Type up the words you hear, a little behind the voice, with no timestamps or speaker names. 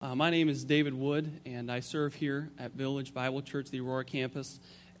My name is David Wood, and I serve here at Village Bible Church, the Aurora campus,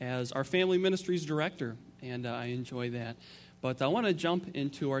 as our Family Ministries Director, and I enjoy that. But I want to jump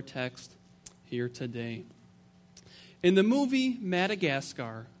into our text here today. In the movie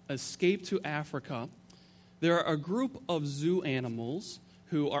Madagascar, Escape to Africa, there are a group of zoo animals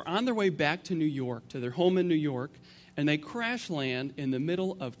who are on their way back to New York, to their home in New York, and they crash land in the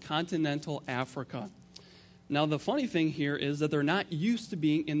middle of continental Africa. Now, the funny thing here is that they're not used to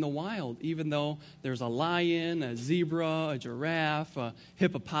being in the wild, even though there's a lion, a zebra, a giraffe, a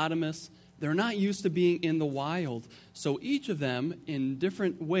hippopotamus. They're not used to being in the wild. So each of them, in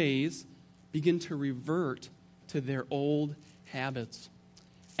different ways, begin to revert to their old habits.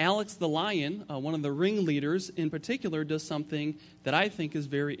 Alex the lion, one of the ringleaders in particular, does something that I think is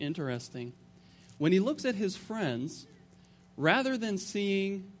very interesting. When he looks at his friends, rather than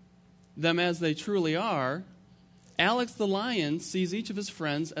seeing them as they truly are, Alex the lion sees each of his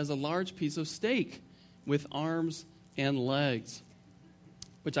friends as a large piece of steak with arms and legs,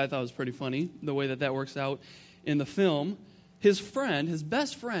 which I thought was pretty funny, the way that works out in the film. His friend, his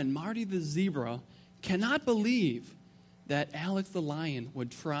best friend, Marty the zebra, cannot believe that Alex the lion would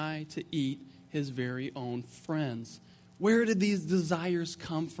try to eat his very own friends. Where did these desires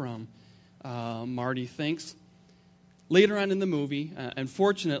come from? Marty thinks. Later on in the movie, and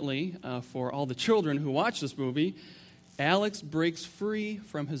fortunately for all the children who watch this movie, Alex breaks free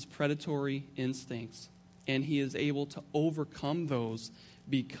from his predatory instincts, and he is able to overcome those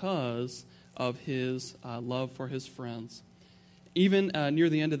because of his love for his friends. Even near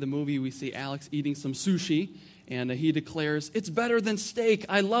the end of the movie, we see Alex eating some sushi, and he declares, "It's better than steak.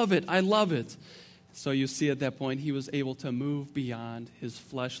 I love it. I love it." So you see at that point, he was able to move beyond his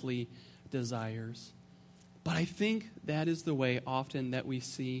fleshly desires. But I think that is the way often that we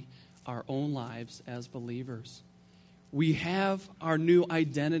see our own lives as believers. We have our new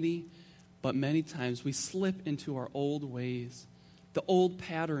identity, but many times we slip into our old ways, the old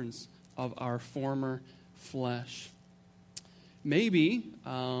patterns of our former flesh. Maybe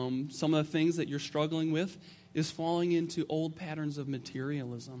some of the things that you're struggling with is falling into old patterns of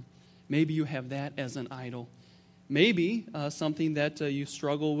materialism. Maybe you have that as an idol. Maybe something that you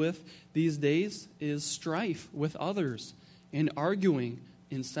struggle with these days is strife with others and arguing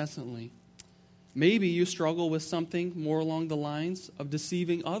incessantly. Maybe you struggle with something more along the lines of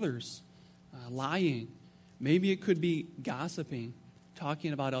deceiving others, lying. Maybe it could be gossiping,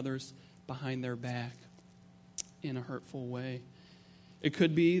 talking about others behind their back in a hurtful way. It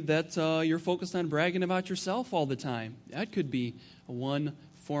could be that you're focused on bragging about yourself all the time. That could be one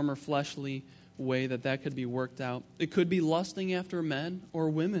former fleshly way that could be worked out. It could be lusting after men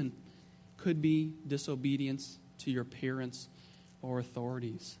or women. It could be disobedience to your parents or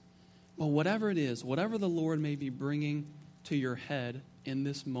authorities. But whatever it is, whatever the Lord may be bringing to your head in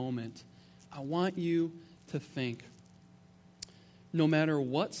this moment, I want you to think, no matter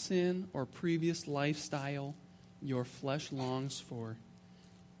what sin or previous lifestyle your flesh longs for,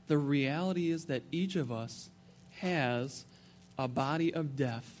 the reality is that each of us has a body of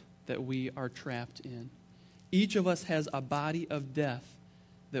death that we are trapped in. Each of us has a body of death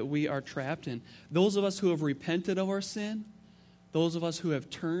that we are trapped in. Those of us who have repented of our sin, those of us who have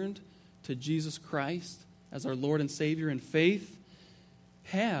turned to Jesus Christ as our Lord and Savior in faith,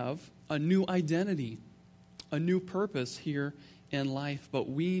 have a new identity, a new purpose here in life. But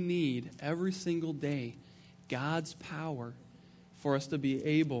we need every single day God's power for us to be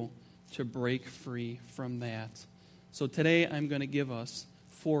able to break free from that. So today I'm going to give us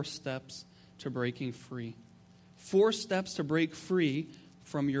 4 steps to breaking free. 4 steps to break free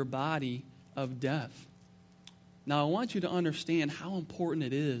from your body of death. Now, I want you to understand how important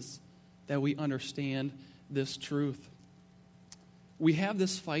it is that we understand this truth. We have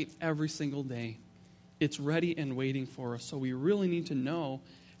this fight every single day. It's ready and waiting for us, so we really need to know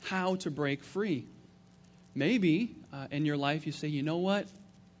how to break free. Maybe in your life you say, you know what?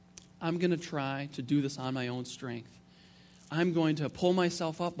 I'm going to try to do this on my own strength. I'm going to pull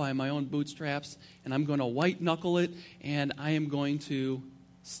myself up by my own bootstraps, and I'm going to white-knuckle it, and I am going to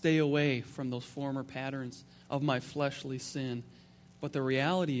stay away from those former patterns of my fleshly sin. But the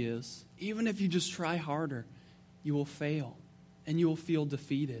reality is, even if you just try harder, you will fail, and you will feel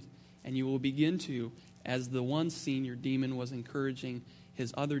defeated, and you will begin to, as the one senior demon was encouraging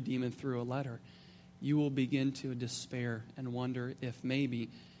his other demon through a letter, you will begin to despair and wonder if maybe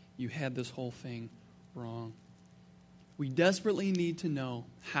you had this whole thing wrong. We desperately need to know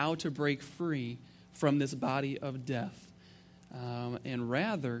how to break free from this body of death. And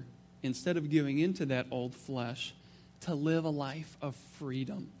rather, instead of giving into that old flesh, to live a life of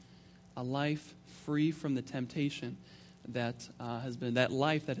freedom, a life free from the temptation that has been, that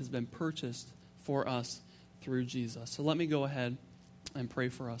life that has been purchased for us through Jesus. So let me go ahead and pray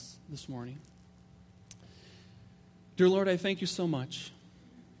for us this morning. Dear Lord, I thank you so much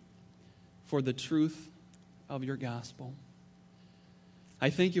for the truth of your gospel. I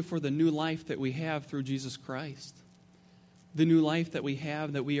thank you for the new life that we have through Jesus Christ, the new life that we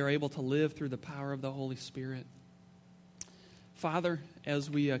have that we are able to live through the power of the Holy Spirit. Father, as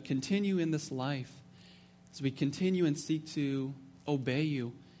we continue in this life, as we continue and seek to obey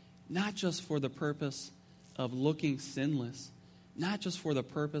you, not just for the purpose of looking sinless, not just for the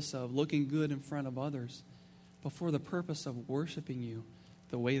purpose of looking good in front of others, but for the purpose of worshiping you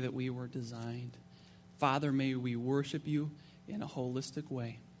the way that we were designed. Father, may we worship you in a holistic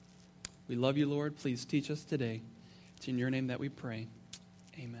way. We love you, Lord. Please teach us today. It's in your name that we pray.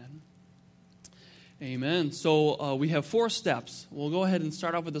 Amen. Amen. So we have 4 steps. We'll go ahead and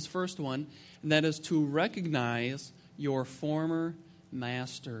start off with this first one, and that is to recognize your former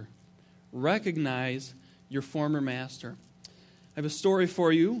master. Recognize your former master. I have a story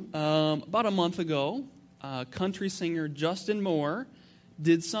for you. About a month ago, country singer Justin Moore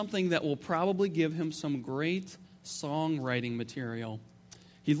did something that will probably give him some great songwriting material.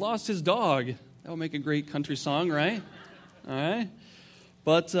 He lost his dog. That would make a great country song, right? All right.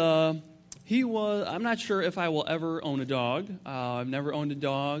 But I'm not sure if I will ever own a dog. I've never owned a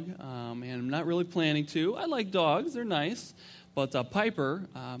dog, and I'm not really planning to. I like dogs. They're nice. But Piper,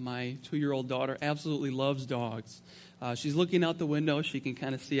 my 2-year-old daughter, absolutely loves dogs. She's looking out the window. She can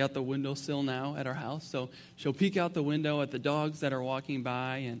kind of see out the windowsill now at our house. So she'll peek out the window at the dogs that are walking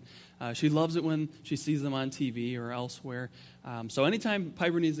by, and she loves it when she sees them on TV or elsewhere. So anytime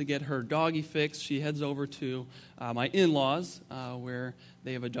Piper needs to get her doggy fix, she heads over to my in-laws, where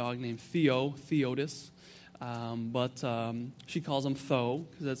they have a dog named Theodis. But she calls him Tho,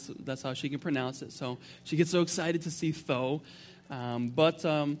 because that's how she can pronounce it. So she gets so excited to see Tho.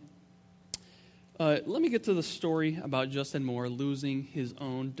 Let me get to the story about Justin Moore losing his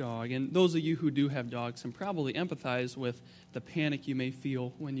own dog. And those of you who do have dogs can probably empathize with the panic you may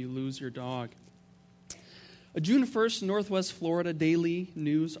feel when you lose your dog. A June 1st Northwest Florida Daily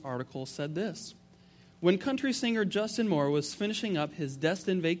News article said this: when country singer Justin Moore was finishing up his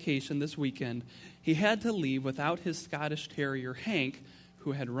destined vacation this weekend, he had to leave without his Scottish Terrier, Hank,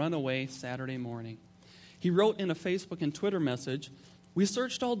 who had run away Saturday morning. He wrote in a Facebook and Twitter message, "We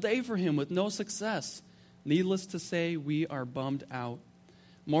searched all day for him with no success. Needless to say, we are bummed out."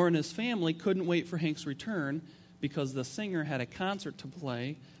 Moore and his family couldn't wait for Hank's return because the singer had a concert to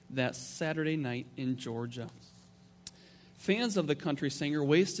play that Saturday night in Georgia. Fans of the country singer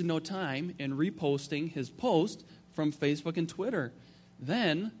wasted no time in reposting his post from Facebook and Twitter.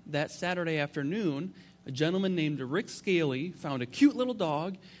 Then, that Saturday afternoon, a gentleman named Rick Scaly found a cute little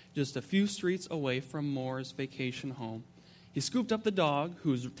dog just a few streets away from Moore's vacation home. He scooped up the dog,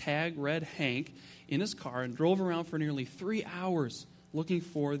 whose tag read Hank, in his car and drove around for nearly 3 hours looking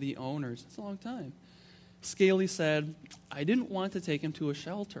for the owners. It's a long time. Scaly said, "I didn't want to take him to a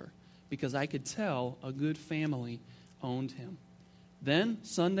shelter because I could tell a good family owned him." Then,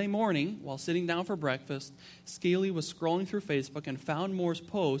 Sunday morning, while sitting down for breakfast, Scaly was scrolling through Facebook and found Moore's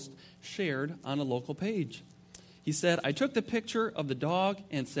post shared on a local page. He said, "I took the picture of the dog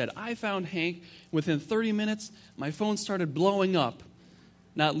and said, 'I found Hank.' Within 30 minutes, my phone started blowing up."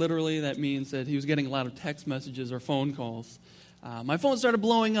 Not literally, that means that he was getting a lot of text messages or phone calls. "My phone started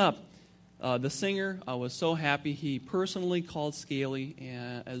blowing up." The singer was so happy he personally called Scaly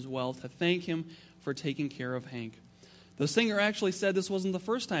as well to thank him for taking care of Hank. The singer actually said this wasn't the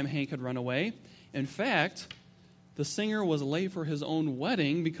first time Hank had run away. In fact, the singer was late for his own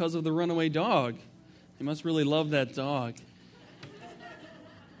wedding because of the runaway dog. He must really love that dog.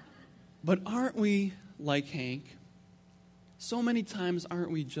 But aren't we like Hank? So many times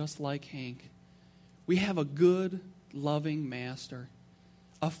aren't we just like Hank? We have a good, loving master,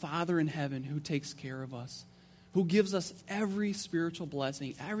 a Father in heaven who takes care of us, who gives us every spiritual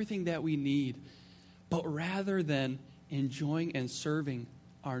blessing, everything that we need. But rather than enjoying and serving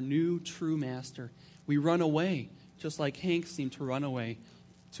our new true master, we run away, just like Hank seemed to run away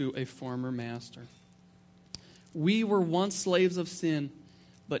to a former master. We were once slaves of sin,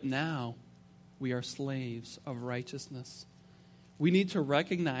 but now we are slaves of righteousness. We need to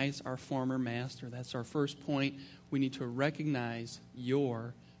recognize our former master. That's our first point. We need to recognize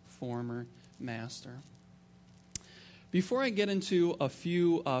your former master. Before I get into a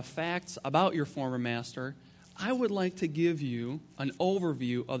few facts about your former master, I would like to give you an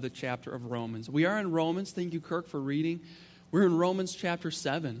overview of the chapter of Romans. We are in Romans. Thank you, Kirk, for reading. We're in Romans chapter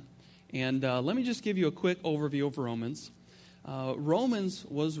 7. And let me just give you a quick overview of Romans. Romans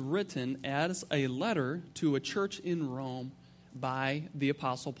was written as a letter to a church in Rome by the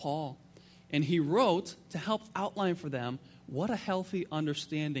Apostle Paul. And he wrote to help outline for them what a healthy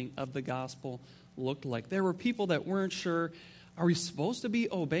understanding of the gospel looked like. There were people that weren't sure, are we supposed to be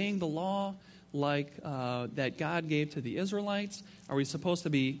obeying the law like that God gave to the Israelites? Are we supposed to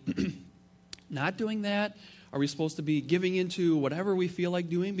be not doing that? Are we supposed to be giving into whatever we feel like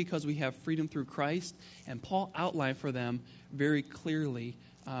doing because we have freedom through Christ? And Paul outlined for them very clearly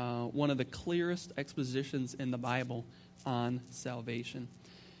one of the clearest expositions in the Bible on salvation.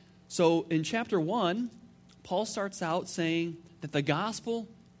 So in chapter 1, Paul starts out saying that the gospel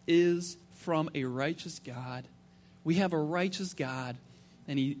is from a righteous God. We have a righteous God.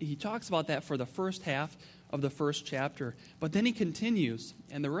 And he talks about that for the first half of the first chapter. But then he continues,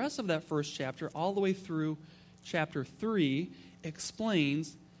 and the rest of that first chapter, all the way through chapter 3,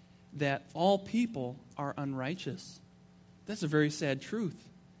 explains that all people are unrighteous. That's a very sad truth.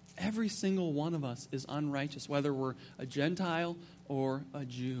 Every single one of us is unrighteous, whether we're a Gentile or a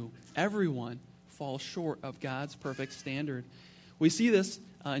Jew. Everyone falls short of God's perfect standard. We see this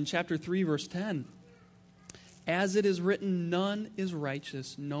in chapter 3, verse 10. As it is written, none is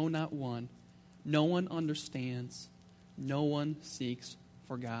righteous, no, not one. No one understands. No one seeks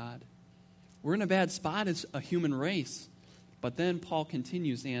for God. We're in a bad spot as a human race. But then Paul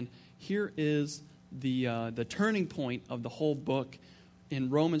continues, and here is the turning point of the whole book. In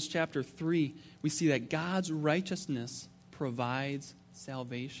Romans chapter 3, we see that God's righteousness provides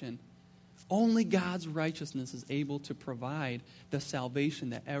salvation. Only God's righteousness is able to provide the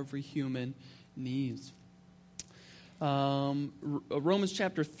salvation that every human needs. Romans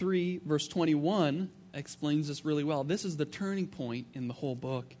chapter 3, verse 21 explains this really well. This is the turning point in the whole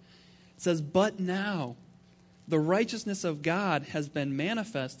book. It says, "But now the righteousness of God has been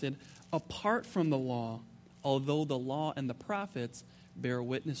manifested apart from the law, although the law and the prophets bear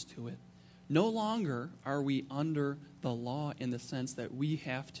witness to it." No longer are we under the law in the sense that we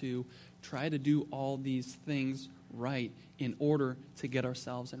have to try to do all these things right in order to get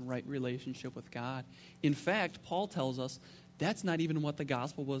ourselves in right relationship with God. In fact, Paul tells us that's not even what the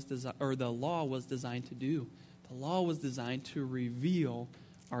gospel was or the law was designed to do. The law was designed to reveal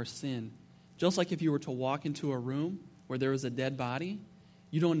our sin. Just like if you were to walk into a room where there is a dead body,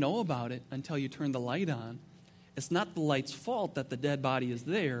 you don't know about it until you turn the light on. It's not the light's fault that the dead body is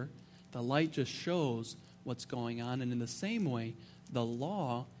there. The light just shows what's going on. And in the same way, the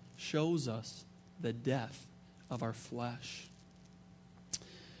law shows us the death of our flesh.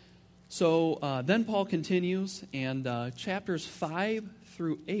 So then Paul continues, and chapters 5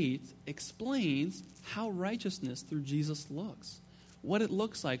 through 8 explains how righteousness through Jesus looks. What it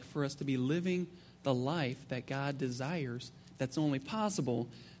looks like for us to be living the life that God desires that's only possible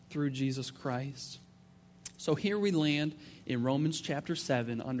through Jesus Christ. So here we land in Romans chapter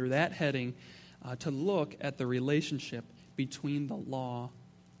 7 under that heading to look at the relationship between the law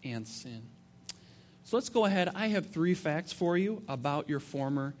and sin. So let's go ahead. I have 3 facts for you about your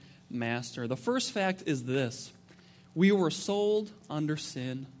former master. The first fact is this: we were sold under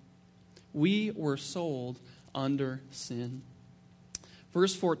sin. We were sold under sin.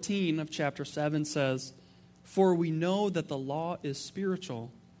 Verse 14 of chapter 7 says, "For we know that the law is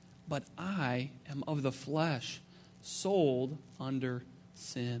spiritual, but I am of the flesh, sold under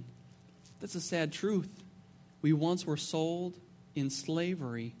sin." That's a sad truth. We once were sold in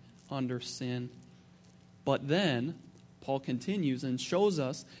slavery under sin. But then, Paul continues and shows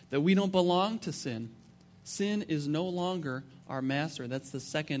us that we don't belong to sin. Sin is no longer our master. That's the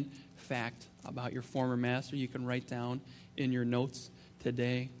second fact about your former master you can write down in your notes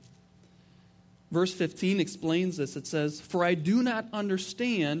today. Verse 15 explains this. It says, "For I do not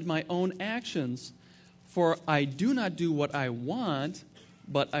understand my own actions, for I do not do what I want,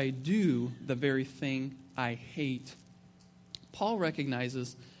 but I do the very thing I hate." Paul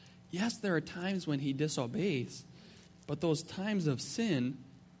recognizes, yes, there are times when he disobeys, but those times of sin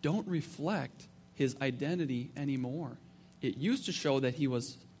don't reflect his identity anymore. It used to show that he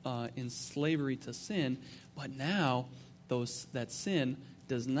was in slavery to sin, but now that sin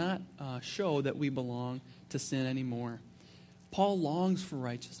does not show that we belong to sin anymore. Paul longs for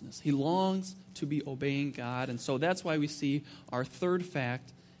righteousness. He longs to be obeying God, and so that's why we see our third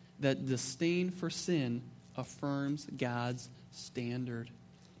fact, that disdain for sin affirms God's standard.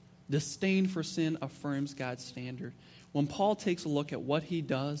 Disdain for sin affirms God's standard. When Paul takes a look at what he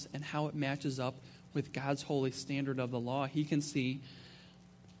does and how it matches up with God's holy standard of the law, he can see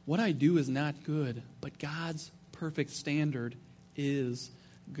what I do is not good, but God's perfect standard is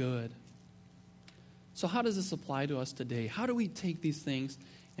good. So how does this apply to us today? How do we take these things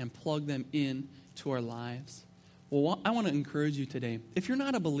and plug them in to our lives? Well, I want to encourage you today. If you're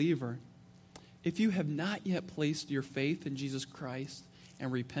not a believer, if you have not yet placed your faith in Jesus Christ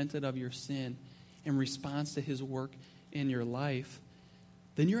and repented of your sin in response to his work in your life,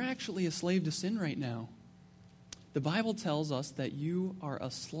 then you're actually a slave to sin right now. The Bible tells us that you are a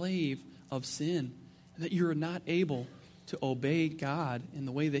slave of sin, and that you're not able to obey God in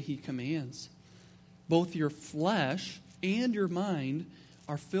the way that he commands. Both your flesh and your mind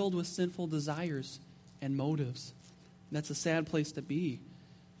are filled with sinful desires and motives. That's a sad place to be.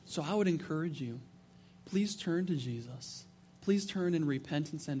 So I would encourage you, please turn to Jesus. Please turn in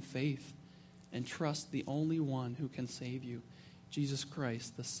repentance and faith and trust the only one who can save you, Jesus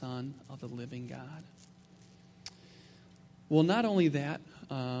Christ, the Son of the living God. Well, not only that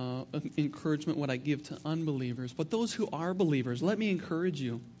encouragement would I give to unbelievers, but those who are believers, let me encourage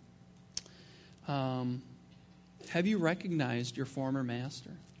you. Have you recognized your former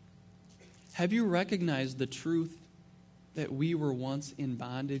master? Have you recognized the truth that we were once in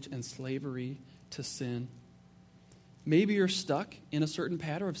bondage and slavery to sin? Maybe you're stuck in a certain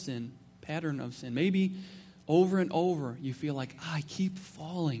pattern of sin. Maybe over and over you feel like, I keep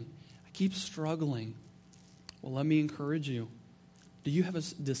falling. I keep struggling. Well, let me encourage you. Do you have a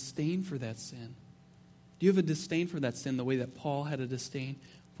disdain for that sin? Do you have a disdain for that sin the way that Paul had a disdain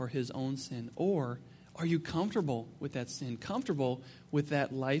for his own sin? Or are you comfortable with that sin, comfortable with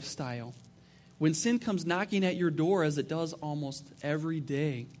that lifestyle? When sin comes knocking at your door, as it does almost every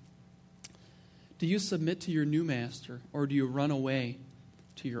day, do you submit to your new master, or do you run away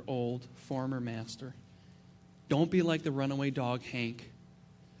to your old former master? Don't be like the runaway dog Hank.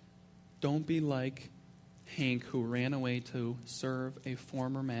 Don't be like Hank, who ran away to serve a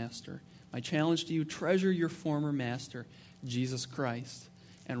former master. My challenge to you, treasure your former master, Jesus Christ,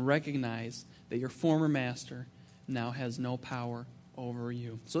 and recognize that your former master now has no power over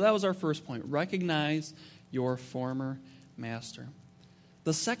you. So that was our first point. Recognize your former master.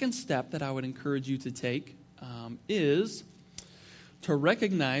 The second step that I would encourage you to take is to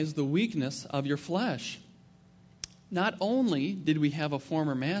recognize the weakness of your flesh. Not only did we have a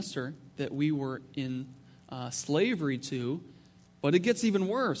former master that we were in slavery to, but it gets even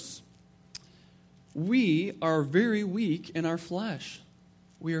worse. We are very weak in our flesh.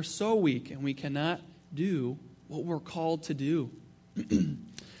 We are so weak, and we cannot do what we're called to do.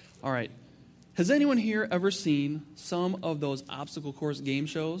 All right. Has anyone here ever seen some of those obstacle course game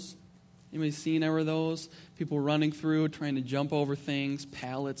shows? Anybody seen ever those? People running through, trying to jump over things,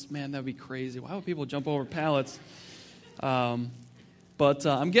 pallets. Man, that would be crazy. Why would people jump over pallets? But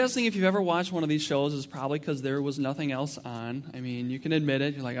I'm guessing if you've ever watched one of these shows, it's probably because there was nothing else on. I mean, you can admit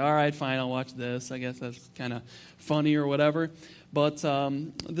it. You're like, all right, fine, I'll watch this. I guess that's kind of funny or whatever. But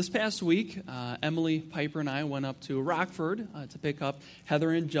this past week, Emily Piper and I went up to Rockford to pick up Heather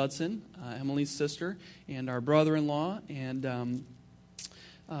and Judson, Emily's sister, and our brother-in-law. And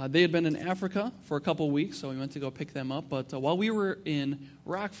they had been in Africa for a couple weeks, so we went to go pick them up. But while we were in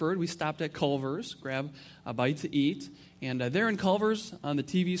Rockford, we stopped at Culver's, grabbed a bite to eat. And there in Culver's, on the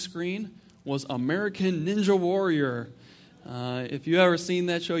TV screen, was American Ninja Warrior. If you've ever seen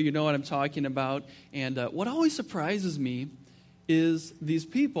that show, you know what I'm talking about. And what always surprises me is these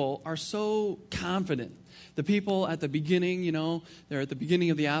people are so confident. The people at the beginning, they're at the beginning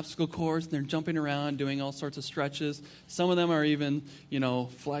of the obstacle course, and they're jumping around, doing all sorts of stretches. Some of them are even,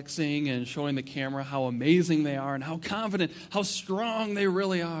 flexing and showing the camera how amazing they are and how confident, how strong they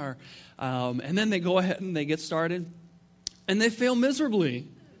really are. And then they go ahead and they get started, and they fail miserably,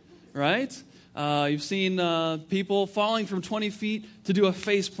 right? You've seen people falling from 20 feet to do a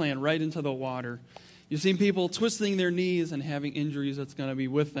face plant right into the water. You've seen people twisting their knees and having injuries that's going to be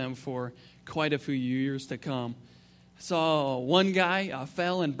with them for quite a few years to come. I saw one guy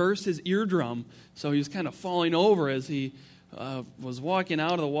fell and burst his eardrum, so he was kind of falling over as he was walking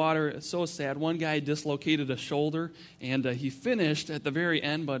out of the water. It's so sad. One guy dislocated a shoulder, and he finished at the very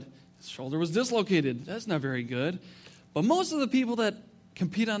end, but his shoulder was dislocated. That's not very good. But most of the people that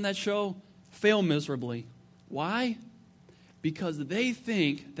compete on that show fail miserably. Why? Because they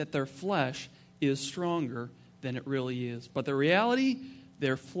think that their flesh is stronger than it really is. But the reality,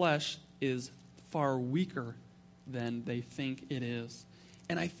 their flesh is far weaker than they think it is.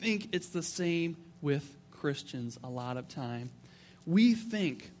 And I think it's the same with Christians a lot of time. We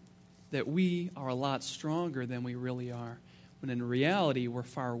think that we are a lot stronger than we really are, when in reality, we're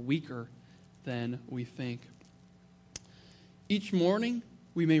far weaker than we think. Each morning,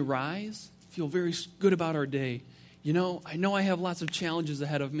 we may rise, feel very good about our day. I know I have lots of challenges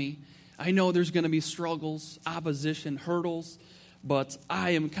ahead of me. I know there's going to be struggles, opposition, hurdles, but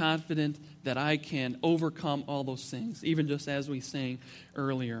I am confident that I can overcome all those things, even just as we sang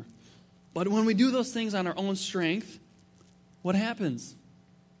earlier. But when we do those things on our own strength, what happens?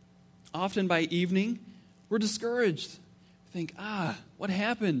 Often by evening, we're discouraged. Think, what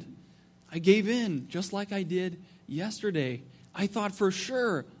happened? I gave in just like I did yesterday. I thought for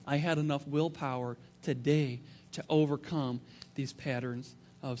sure I had enough willpower today to overcome these patterns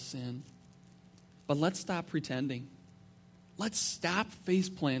of sin. But let's stop pretending. Let's stop face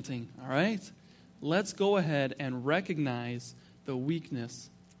planting, all right? Let's go ahead and recognize the weakness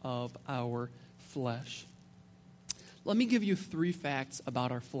of our flesh. Let me give you 3 facts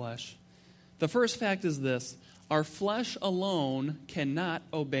about our flesh. The first fact is this: our flesh alone cannot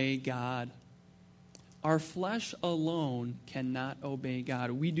obey God. Our flesh alone cannot obey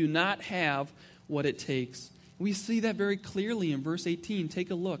God. We do not have what it takes. We see that very clearly in verse 18. Take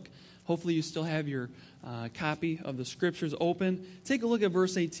a look. Hopefully you still have your copy of the Scriptures open. Take a look at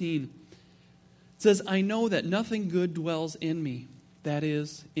verse 18. It says, I know that nothing good dwells in me, that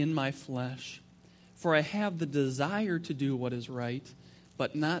is, in my flesh. For I have the desire to do what is right,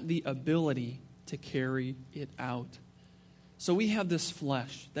 but not the ability to carry it out. So we have this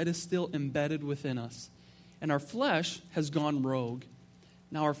flesh that is still embedded within us. And our flesh has gone rogue.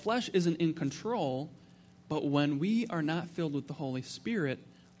 Now our flesh isn't in control, but when we are not filled with the Holy Spirit,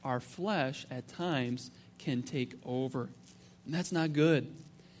 our flesh at times can take over. And that's not good.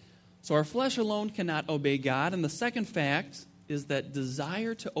 So our flesh alone cannot obey God. And the second fact is that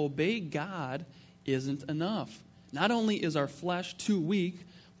desire to obey God isn't enough. Not only is our flesh too weak,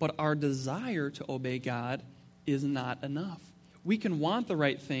 but our desire to obey God is not enough. We can want the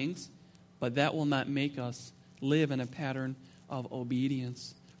right things, but that will not make us live in a pattern of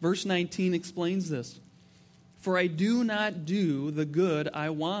obedience. Verse 19 explains this. For I do not do the good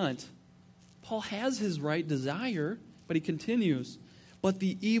I want. Paul has his right desire, but he continues. But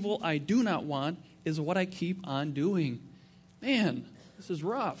the evil I do not want is what I keep on doing. Man, this is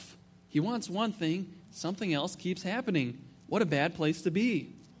rough. He wants one thing, something else keeps happening. What a bad place to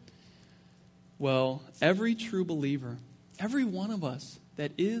be. Well, every true believer, every one of us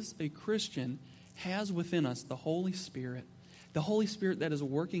that is a Christian has within us the Holy Spirit that is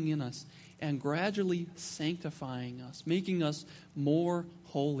working in us and gradually sanctifying us, making us more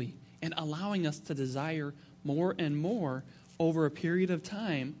holy, and allowing us to desire more and more over a period of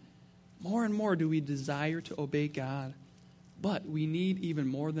time. More and more do we desire to obey God. But we need even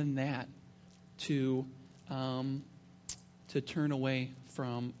more than that to turn away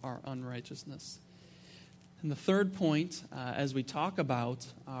from our unrighteousness. And the third point, as we talk about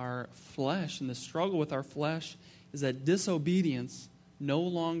our flesh and the struggle with our flesh, is that disobedience no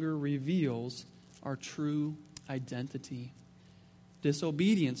longer reveals our true identity.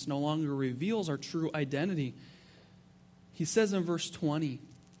 Disobedience no longer reveals our true identity. He says in verse 20,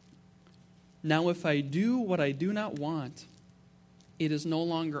 Now if I do what I do not want, it is no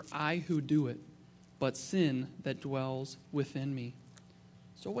longer I who do it, but sin that dwells within me.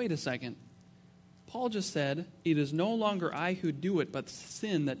 So wait a second. Paul just said, it is no longer I who do it, but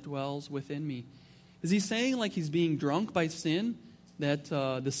sin that dwells within me. Is he saying like he's being drunk by sin, that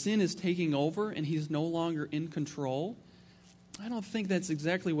the sin is taking over and he's no longer in control? I don't think that's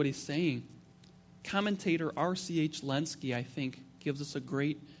exactly what he's saying. Commentator R.C.H. Lenski, I think, gives us a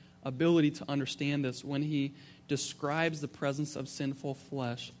great ability to understand this when he describes the presence of sinful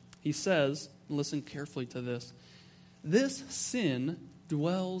flesh. He says, listen carefully to this, this sin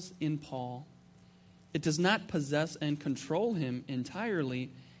dwells in Paul. It does not possess and control him entirely.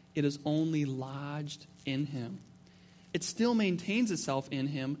 It is only lodged in him. It still maintains itself in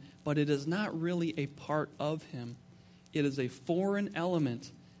him, but it is not really a part of him. It is a foreign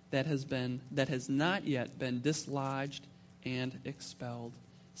element that has not yet been dislodged and expelled.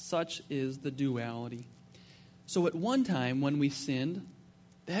 Such is the duality. So at one time when we sinned,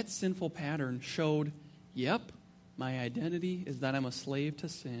 that sinful pattern showed, yep, my identity is that I'm a slave to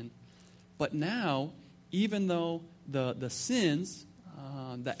sin. But now, even though the sins,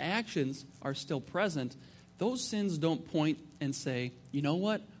 the actions are still present, those sins don't point and say, you know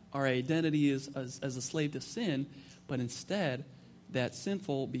what, our identity is as a slave to sin, but instead, that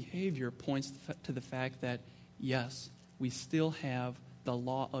sinful behavior points to the fact that, yes, we still have the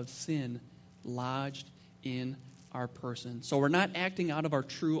law of sin lodged in our person. So we're not acting out of our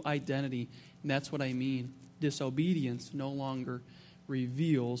true identity, and that's what I mean. Disobedience no longer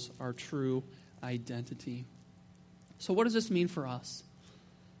reveals our true identity. So what does this mean for us?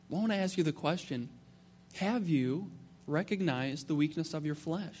 I want to ask you the question, have you recognized the weakness of your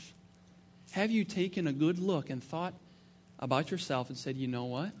flesh? Have you taken a good look and thought about yourself and said, you know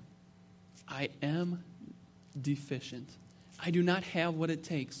what? I am deficient. I do not have what it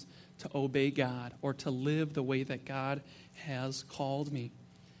takes to obey God or to live the way that God has called me.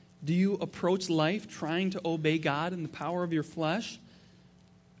 Do you approach life trying to obey God in the power of your flesh?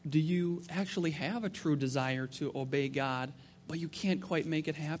 Do you actually have a true desire to obey God, but you can't quite make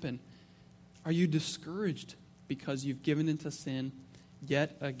it happen? Are you discouraged because you've given into sin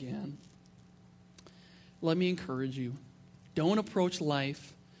yet again? Let me encourage you. Don't approach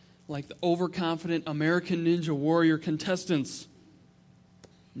life like the overconfident American Ninja Warrior contestants.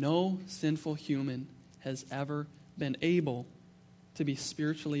 No sinful human has ever been able to be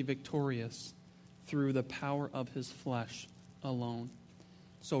spiritually victorious through the power of his flesh alone.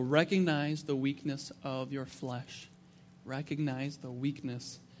 So recognize the weakness of your flesh. Recognize the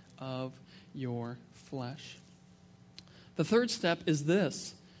weakness of your flesh. The third step is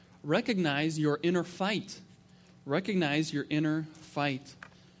this. Recognize your inner fight. Recognize your inner fight.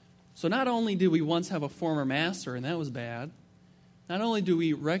 So not only did we once have a former master, and that was bad, not only do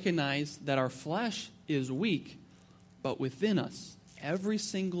we recognize that our flesh is weak, but within us, every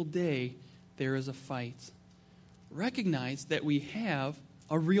single day, there is a fight. Recognize that we have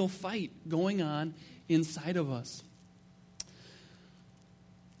a real fight going on inside of us.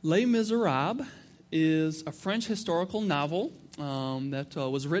 Les Miserables is a French historical novel that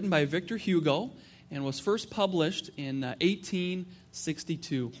was written by Victor Hugo and was first published in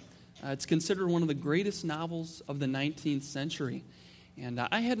 1862. It's considered one of the greatest novels of the 19th century. And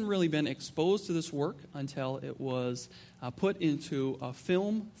I hadn't really been exposed to this work until it was put into a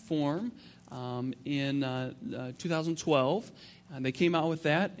film form in 2012. They came out with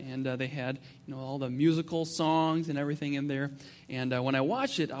that, and they had all the musical songs and everything in there. And when I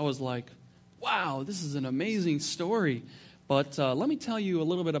watched it, I was like, wow, this is an amazing story. But let me tell you a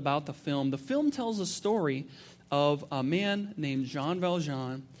little bit about the film. The film tells a story of a man named Jean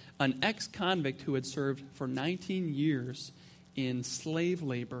Valjean, an ex-convict who had served for 19 years in slave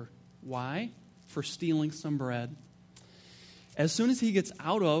labor. Why? For stealing some bread. As soon as he gets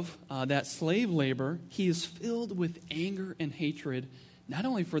out of that slave labor, he is filled with anger and hatred, not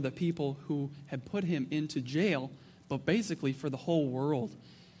only for the people who had put him into jail, but basically for the whole world.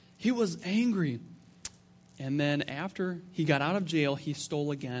 He was angry. And then after he got out of jail, he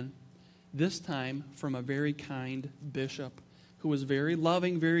stole again, this time from a very kind bishop who was very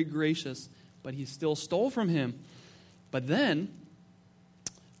loving, very gracious, but he still stole from him. But then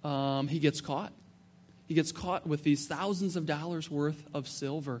he gets caught. He gets caught with these thousands of dollars worth of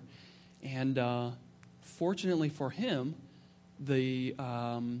silver. And fortunately for him, the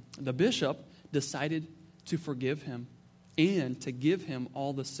bishop decided to forgive him and to give him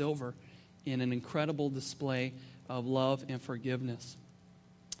all the silver in an incredible display of love and forgiveness.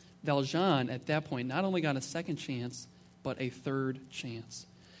 Valjean, at that point, not only got a second chance, but a third chance.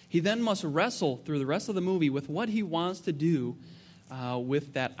 He then must wrestle through the rest of the movie with what he wants to do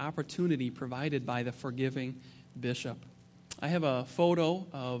with that opportunity provided by the forgiving bishop. I have a photo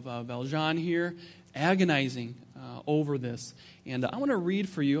of Valjean here agonizing over this. And I want to read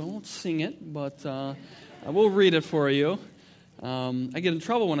for you. I won't sing it, but I will read it for you. I get in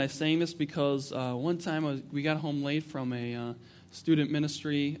trouble when I sing this because one time we got home late from a student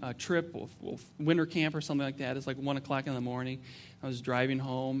ministry trip, winter camp or something like that. It's like 1 o'clock in the morning. I was driving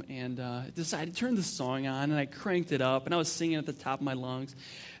home and I decided to turn this song on, and I cranked it up, and I was singing at the top of my lungs.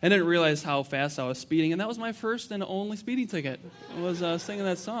 I didn't realize how fast I was speeding, and that was my first and only speeding ticket. I was singing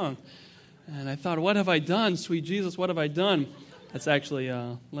that song. And I thought, what have I done? Sweet Jesus, what have I done? That's actually,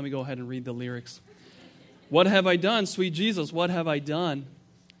 let me go ahead and read the lyrics. What have I done, sweet Jesus, what have I done?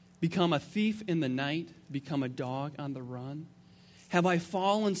 Become a thief in the night, become a dog on the run? Have I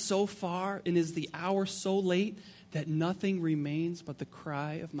fallen so far, and is the hour so late that nothing remains but the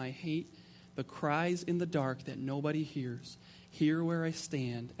cry of my hate, the cries in the dark that nobody hears, here where I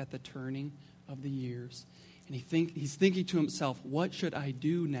stand at the turning of the years? And he's thinking to himself, what should I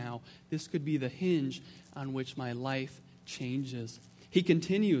do now? This could be the hinge on which my life changes. He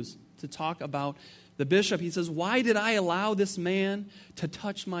continues to talk about the bishop. He says, why did I allow this man to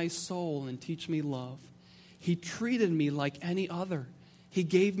touch my soul and teach me love? He treated me like any other. He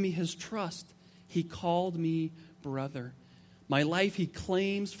gave me his trust. He called me brother. My life he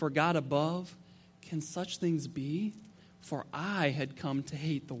claims for God above. Can such things be? For I had come to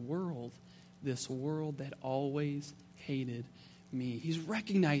hate the world, this world that always hated me. He's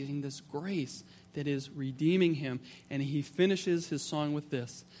recognizing this grace that is redeeming him. And he finishes his song with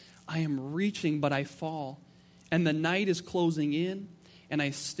this. I am reaching, but I fall. And the night is closing in. And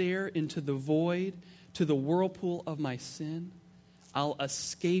I stare into the void, to the whirlpool of my sin. I'll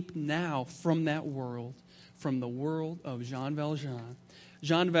escape now from that world, from the world of Jean Valjean.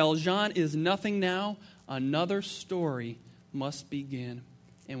 Jean Valjean is nothing now. Another story must begin.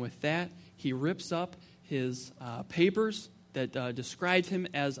 And with that, he rips up his papers that described him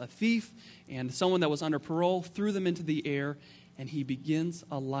as a thief and someone that was under parole, threw them into the air, and he begins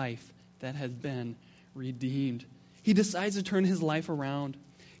a life that has been redeemed. He decides to turn his life around.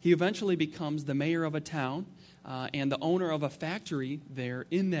 He eventually becomes the mayor of a town and the owner of a factory there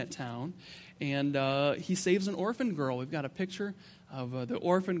in that town. And he saves an orphan girl. We've got a picture of the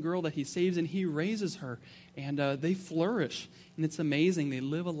orphan girl that he saves, and he raises her. And they flourish. And it's amazing. They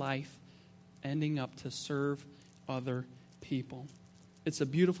live a life ending up to serve other people. It's a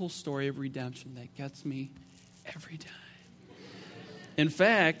beautiful story of redemption that gets me every time. In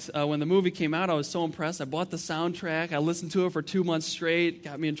fact, when the movie came out, I was so impressed. I bought the soundtrack. I listened to it for 2 months straight.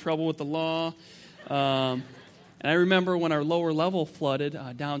 Got me in trouble with the law. And I remember when our lower level flooded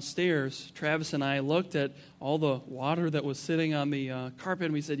downstairs, Travis and I looked at all the water that was sitting on the carpet,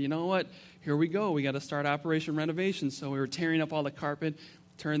 and we said, you know what? Here we go. We got to start Operation Renovation. So we were tearing up all the carpet,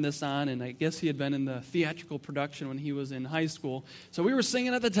 turned this on, and I guess he had been in the theatrical production when he was in high school. So we were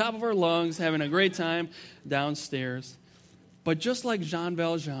singing at the top of our lungs, having a great time downstairs. But just like Jean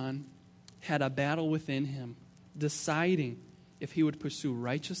Valjean had a battle within him, deciding if he would pursue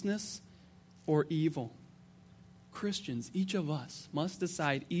righteousness or evil, Christians, each of us, must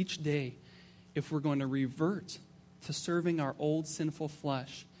decide each day if we're going to revert to serving our old sinful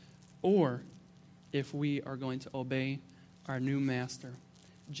flesh or if we are going to obey our new master,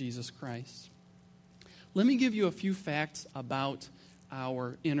 Jesus Christ. Let me give you a few facts about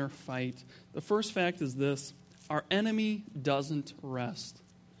our inner fight. The first fact is this: our enemy doesn't rest.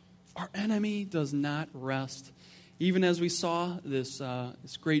 Our enemy does not rest. Even as we saw this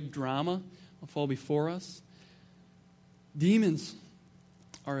great drama fall before us, demons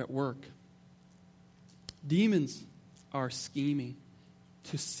are at work. Demons are scheming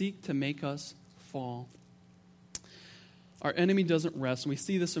to seek to make us fall. Our enemy doesn't rest, and we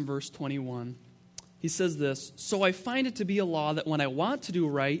see this in verse 21. He says this, "So I find it to be a law that when I want to do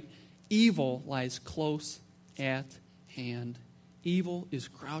right, evil lies close at hand." Evil is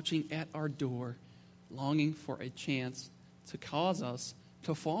crouching at our door, longing for a chance to cause us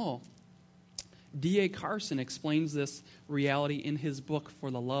to fall. D.A. Carson explains this reality in his book, For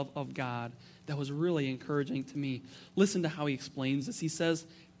the Love of God. That was really encouraging to me. Listen to how he explains this. He says,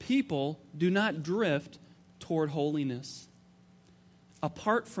 people do not drift toward holiness.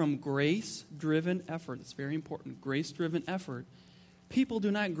 Apart from grace-driven effort, it's very important, grace-driven effort, people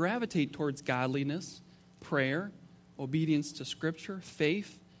do not gravitate towards godliness, prayer, obedience to Scripture,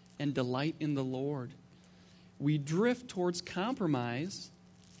 faith, and delight in the Lord. We drift towards compromise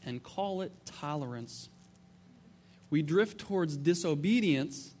and call it tolerance. We drift towards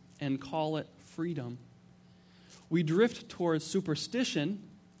disobedience and call it freedom. We drift towards superstition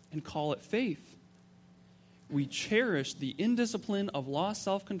and call it faith. We cherish the indiscipline of lost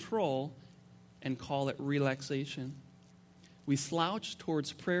self-control and call it relaxation. We slouch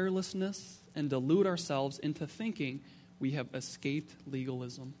towards prayerlessness and delude ourselves into thinking we have escaped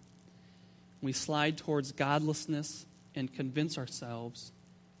legalism. We slide towards godlessness and convince ourselves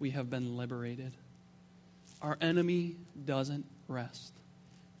we have been liberated. Our enemy doesn't rest.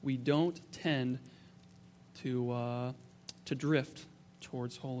 We don't tend to drift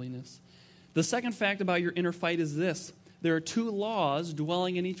towards holiness. The second fact about your inner fight is this: there are two laws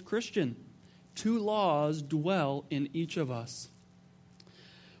dwelling in each Christian. Two laws dwell in each of us.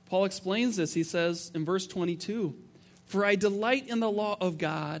 Paul explains this. He says in verse 22, "For I delight in the law of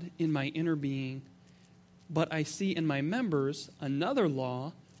God in my inner being, but I see in my members another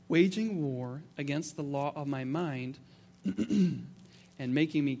law, waging war against the law of my mind and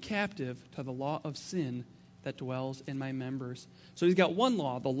making me captive to the law of sin that dwells in my members." So he's got one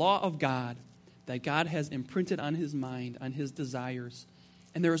law, the law of God, that God has imprinted on his mind, on his desires.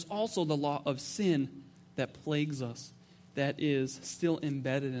 And there is also the law of sin that plagues us, that is still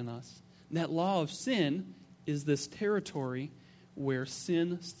embedded in us. And that law of sin is this territory where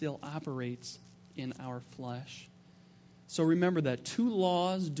sin still operates in our flesh. So remember that two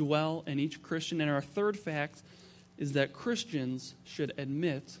laws dwell in each Christian. And our third fact is that Christians should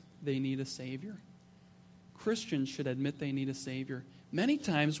admit they need a Savior. Christians should admit they need a Savior. Many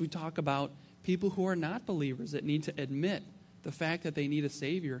times we talk about people who are not believers that need to admit the fact that they need a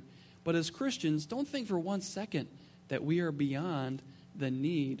Savior. But as Christians, don't think for 1 second that we are beyond the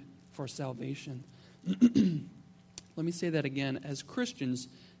need for salvation. Let me say that again. As Christians,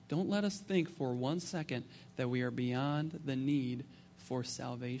 don't let us think for 1 second that we are beyond the need for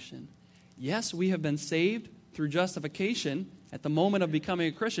salvation. Yes, we have been saved through justification at the moment of becoming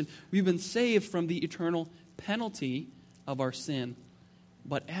a Christian. We've been saved from the eternal penalty of our sin.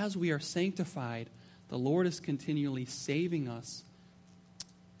 But as we are sanctified, the Lord is continually saving us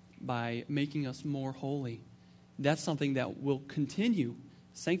by making us more holy, that's something that will continue.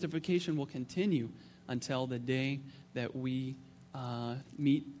 Sanctification will continue until the day that we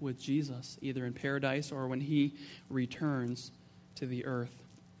meet with Jesus, either in paradise or when he returns to the earth.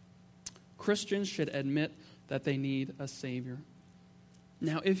 Christians should admit that they need a Savior.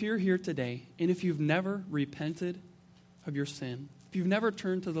 Now, if you're here today, and if you've never repented of your sin, if you've never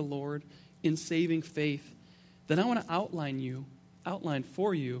turned to the Lord in saving faith, then I want to outline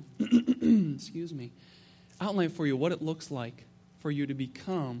for you what it looks like for you to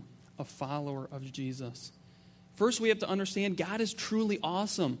become a follower of Jesus. First, we have to understand God is truly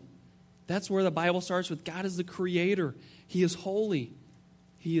awesome. That's where the Bible starts with. God is the creator. He is holy.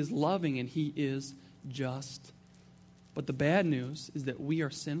 He is loving, and he is just. But the bad news is that we are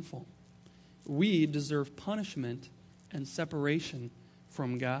sinful. We deserve punishment and separation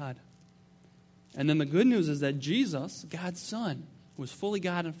from God. And then the good news is that Jesus, God's Son, who was fully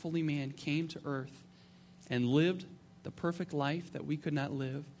God and fully man, came to earth and lived the perfect life that we could not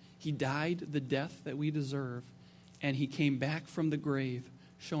live. He died the death that we deserve, and he came back from the grave,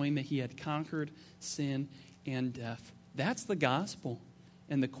 showing that he had conquered sin and death. That's the gospel.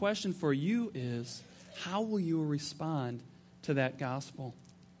 And the question for you is, how will you respond to that gospel?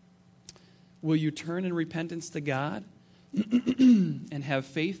 Will you turn in repentance to God and have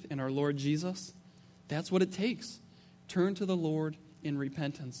faith in our Lord Jesus? That's what it takes. Turn to the Lord in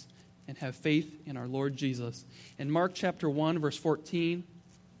repentance and have faith in our Lord Jesus. In Mark chapter 1, verse 14,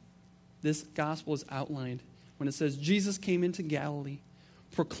 this gospel is outlined when it says, Jesus came into Galilee,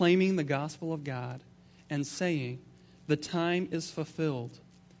 proclaiming the gospel of God and saying, the time is fulfilled.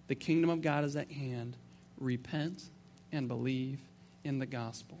 The kingdom of God is at hand. Repent and believe in the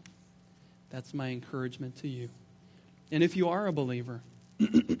gospel. That's my encouragement to you. And if you are a believer,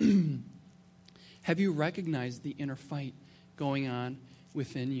 have you recognized the inner fight going on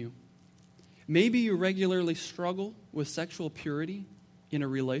within you? Maybe you regularly struggle with sexual purity in a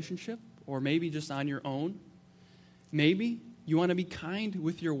relationship, or maybe just on your own. Maybe you want to be kind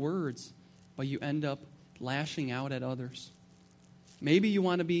with your words, but you end up lashing out at others. Maybe you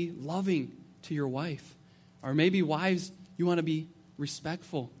want to be loving to your wife, or maybe wives, you want to be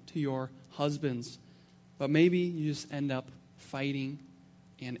respectful to your husbands, but maybe you just end up fighting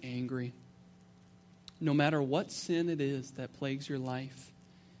and angry. No matter what sin it is that plagues your life,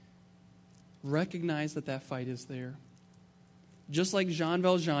 recognize that that fight is there. Just like Jean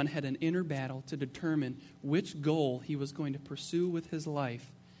Valjean had an inner battle to determine which goal he was going to pursue with his life,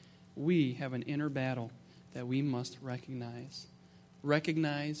 we have an inner battle that we must recognize.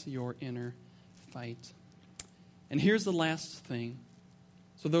 Recognize your inner fight. And here's the last thing.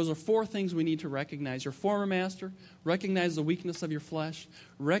 So those are 4 things we need to recognize. Your former master, recognize the weakness of your flesh,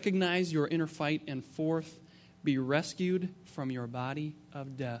 recognize your inner fight, and 4th, be rescued from your body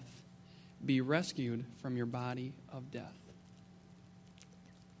of death. Be rescued from your body of death.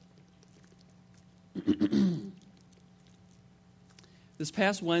 This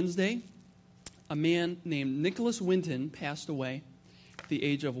past Wednesday, a man named Nicholas Winton passed away at the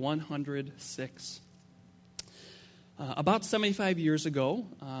age of 106. About 75 years ago,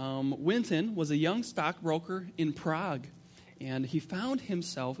 Winton was a young stockbroker in Prague, and he found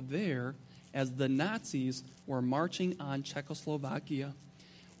himself there as the Nazis were marching on Czechoslovakia.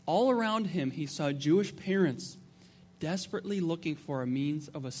 All around him, he saw Jewish parents desperately looking for a means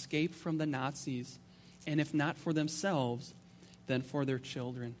of escape from the Nazis, and if not for themselves, then for their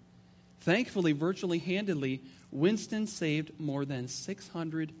children. Thankfully, virtually handedly, Winston saved more than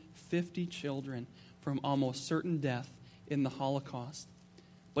 650 children from almost certain death in the Holocaust.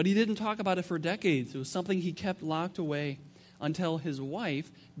 But he didn't talk about it for decades. It was something he kept locked away until his wife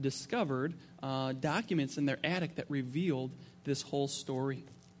discovered documents in their attic that revealed this whole story.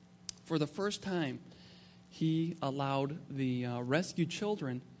 For the first time, he allowed the rescued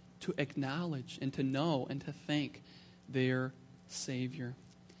children to acknowledge and to know and to thank their Savior.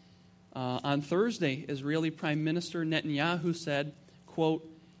 On Thursday, Israeli Prime Minister Netanyahu said, quote,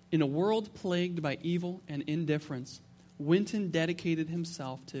 "In a world plagued by evil and indifference, Winton dedicated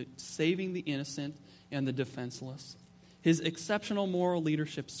himself to saving the innocent and the defenseless. His exceptional moral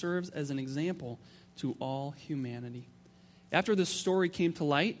leadership serves as an example to all humanity." After this story came to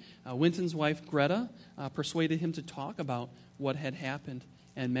light, Winton's wife, Greta, persuaded him to talk about what had happened.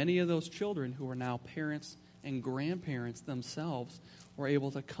 And many of those children who are now parents and grandparents themselves were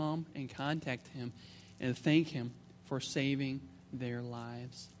able to come and contact him and thank him for saving their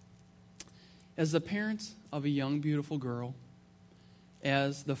lives. As the parent of a young, beautiful girl,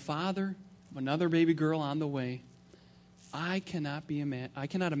 as the father of another baby girl on the way, I cannot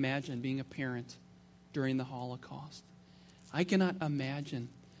imagine being a parent during the Holocaust. I cannot imagine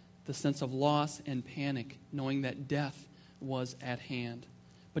the sense of loss and panic, knowing that death was at hand.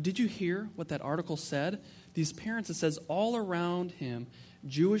 But did you hear what that article said? These parents, it says, all around him,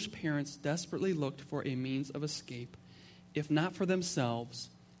 Jewish parents desperately looked for a means of escape, if not for themselves,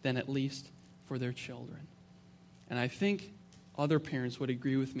 then at least for their children. And I think other parents would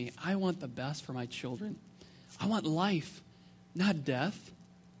agree with me. I want the best for my children. I want life, not death.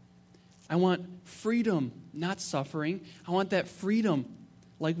 I want freedom, not suffering. I want that freedom,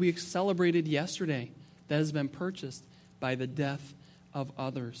 like we celebrated yesterday, that has been purchased by the death of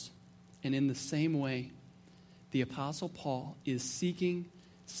others. And in the same way, the Apostle Paul is seeking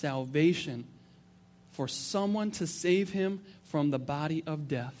salvation for someone to save him from the body of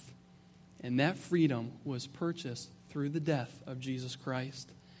death. And that freedom was purchased through the death of Jesus Christ.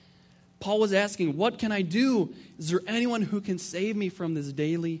 Paul was asking, what can I do? Is there anyone who can save me from this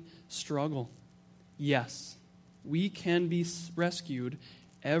daily struggle? Yes, we can be rescued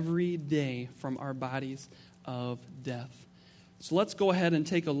every day from our bodies of death. So let's go ahead and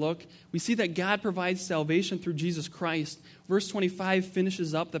take a look. We see that God provides salvation through Jesus Christ. Verse 25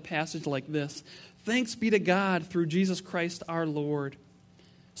 finishes up the passage like this. Thanks be to God through Jesus Christ our Lord.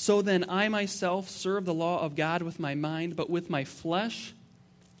 So then I myself serve the law of God with my mind, but with my flesh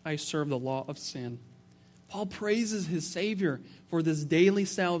I serve the law of sin. Paul praises his Savior for this daily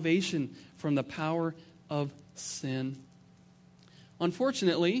salvation from the power of sin.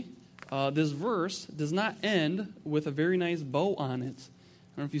 Unfortunately, this verse does not end with a very nice bow on it.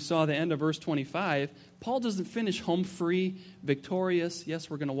 I don't know if you saw the end of verse 25. Paul doesn't finish home free, victorious. Yes,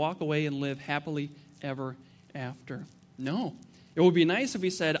 we're going to walk away and live happily ever after. No. It would be nice if he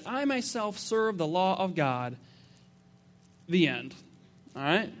said, I myself serve the law of God. The end. All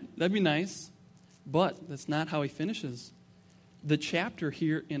right? That'd be nice. But that's not how he finishes. The chapter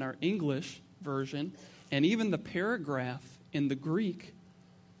here in our English version, and even the paragraph in the Greek,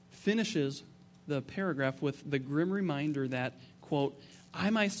 finishes the paragraph with the grim reminder that, quote, I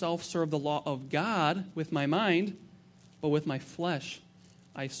myself serve the law of God with my mind, but with my flesh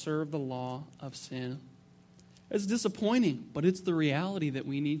I serve the law of sin. It's disappointing, but it's the reality that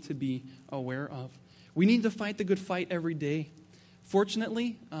we need to be aware of. We need to fight the good fight every day.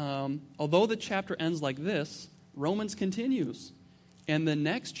 Fortunately, although the chapter ends like this, Romans continues. And the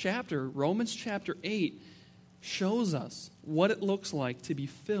next chapter, Romans chapter 8, shows us what it looks like to be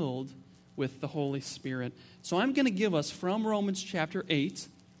filled with the Holy Spirit. So I'm going to give us from Romans chapter 8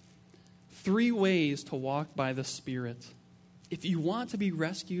 3 ways to walk by the Spirit. If you want to be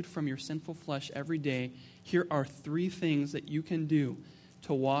rescued from your sinful flesh every day, here are 3 things that you can do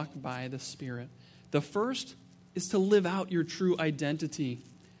to walk by the Spirit. The first is to live out your true identity.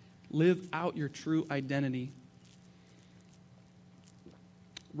 Live out your true identity.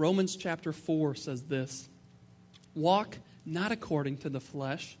 Romans chapter 4 says this, walk not according to the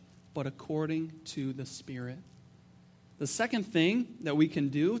flesh, but according to the Spirit. The second thing that we can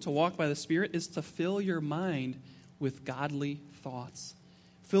do to walk by the Spirit is to fill your mind with godly thoughts.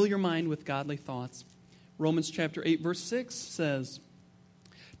 Fill your mind with godly thoughts. Romans chapter 8 verse 6 says,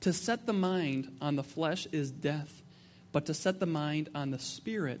 to set the mind on the flesh is death, but to set the mind on the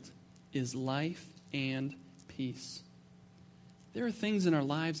Spirit is life and peace. There are things in our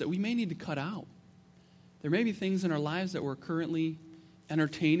lives that we may need to cut out. There may be things in our lives that we're currently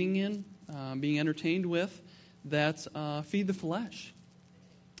entertaining in, being entertained with, that feed the flesh.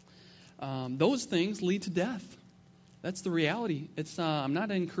 Those things lead to death. That's the reality. I'm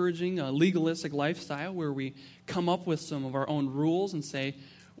not encouraging a legalistic lifestyle where we come up with some of our own rules and say,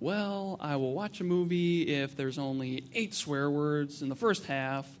 well, I will watch a movie if there's only 8 swear words in the first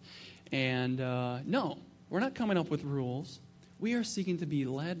half. And no, we're not coming up with rules. We are seeking to be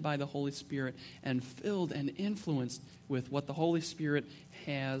led by the Holy Spirit and filled and influenced with what the Holy Spirit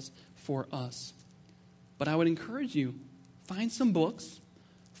has for us. But I would encourage you, find some books,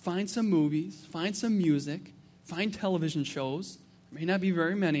 find some movies, find some music, find television shows. There may not be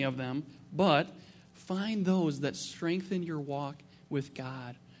very many of them, but find those that strengthen your walk with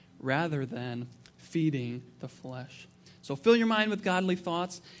God rather than feeding the flesh. So fill your mind with godly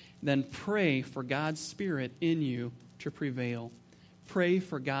thoughts, then pray for God's Spirit in you to prevail. Pray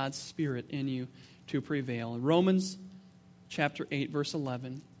for God's Spirit in you to prevail. In Romans chapter 8, verse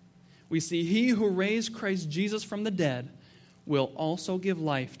 11, we see, he who raised Christ Jesus from the dead will also give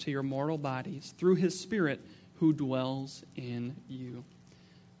life to your mortal bodies through his Spirit who dwells in you.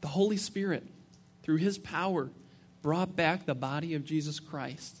 The Holy Spirit, through his power, brought back the body of Jesus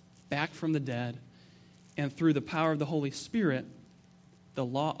Christ back from the dead. And through the power of the Holy Spirit, the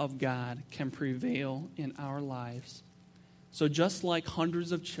law of God can prevail in our lives. So just like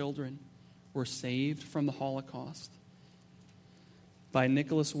hundreds of children were saved from the Holocaust, by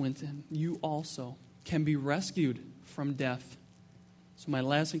Nicholas Winton, you also can be rescued from death. So my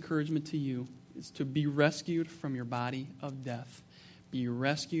last encouragement to you is to be rescued from your body of death. Be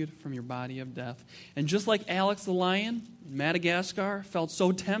rescued from your body of death. And just like Alex the lion in Madagascar felt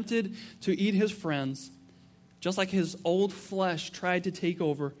so tempted to eat his friends, just like his old flesh tried to take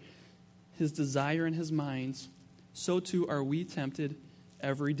over his desire in his minds, so too are we tempted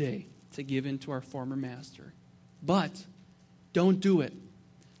every day to give in to our former master. But don't do it.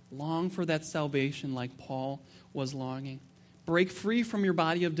 Long for that salvation like Paul was longing. Break free from your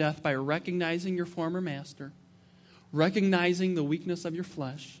body of death by recognizing your former master, recognizing the weakness of your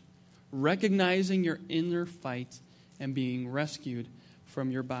flesh, recognizing your inner fight, and being rescued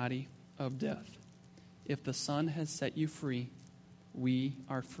from your body of death. If the Son has set you free, we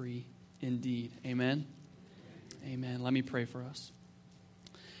are free indeed. Amen? Amen. Let me pray for us.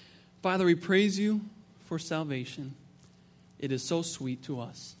 Father, we praise you for salvation. It is so sweet to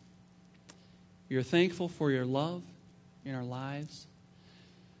us. We are thankful for your love in our lives.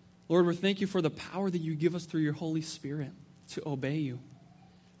 Lord, we thank you for the power that you give us through your Holy Spirit to obey you.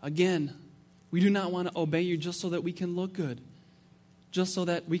 Again, we do not want to obey you just so that we can look good, just so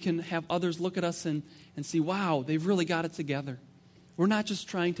that we can have others look at us and see, wow, they've really got it together. We're not just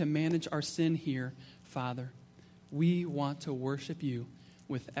trying to manage our sin here, Father. We want to worship you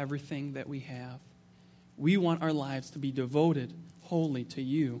with everything that we have. We want our lives to be devoted wholly to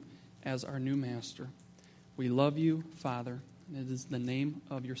you as our new master. We love you, Father, and it is the name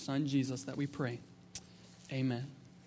of your Son, Jesus, that we pray. Amen.